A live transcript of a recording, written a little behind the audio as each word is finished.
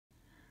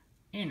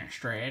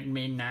Innistrad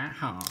Midnight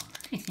Hunt.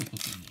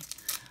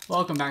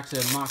 Welcome back to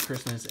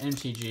MocKristmas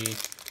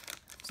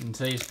MTG. In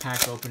today's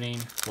pack opening,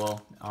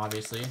 well,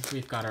 obviously,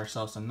 we've got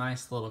ourselves a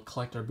nice little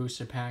collector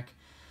booster pack.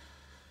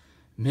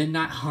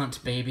 Midnight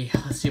Hunt, baby.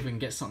 Let's see if we can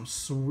get something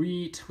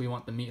sweet. We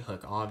want the meat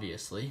hook,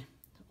 obviously.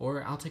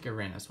 Or I'll take a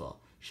Ren as well.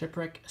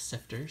 Shipwreck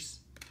Sifters.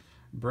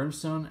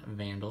 Brimstone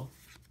Vandal.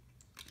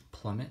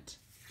 Plummet.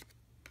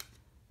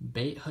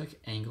 Bait Hook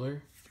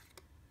Angler.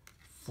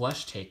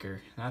 Flesh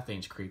Taker. That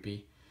thing's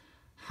creepy.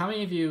 How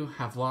many of you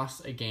have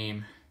lost a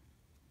game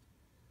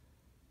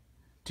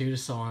due to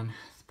someone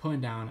putting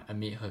down a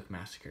meat hook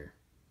massacre?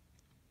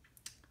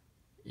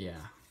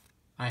 Yeah,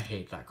 I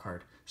hate that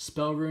card.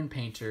 Spell Rune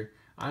Painter.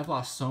 I've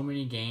lost so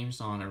many games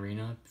on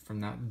Arena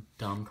from that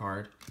dumb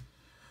card.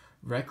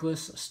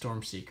 Reckless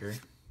Stormseeker.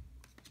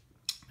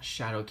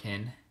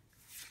 Shadowkin.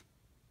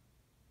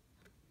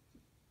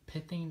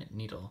 Pithing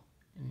Needle.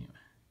 Anyway.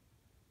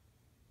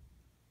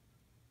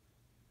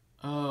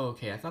 Oh,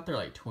 okay. I thought they're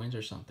like twins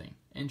or something.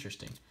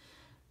 Interesting.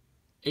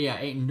 Yeah,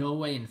 ain't no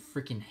way in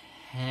freaking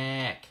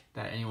heck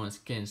that anyone's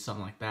getting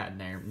something like that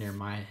near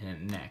my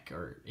neck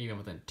or even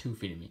within 2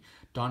 feet of me.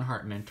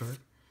 Dawnheart Mentor.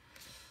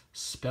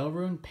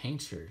 Spellrune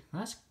Painter.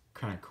 That's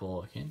kind of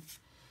cool looking.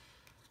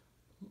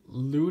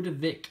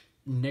 Ludovic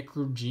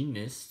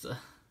Necrogenist.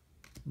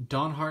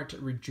 Dawnheart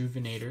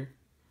Rejuvenator.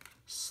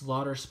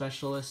 Slaughter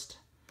Specialist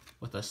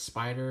with a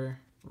Spider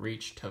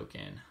Reach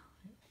token.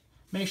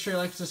 Make sure you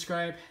like and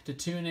subscribe to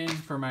tune in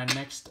for my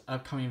next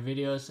upcoming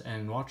videos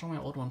and watch all my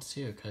old ones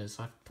too, because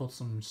I've pulled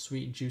some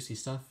sweet juicy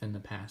stuff in the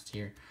past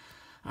here.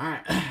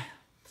 Alright,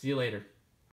 see you later.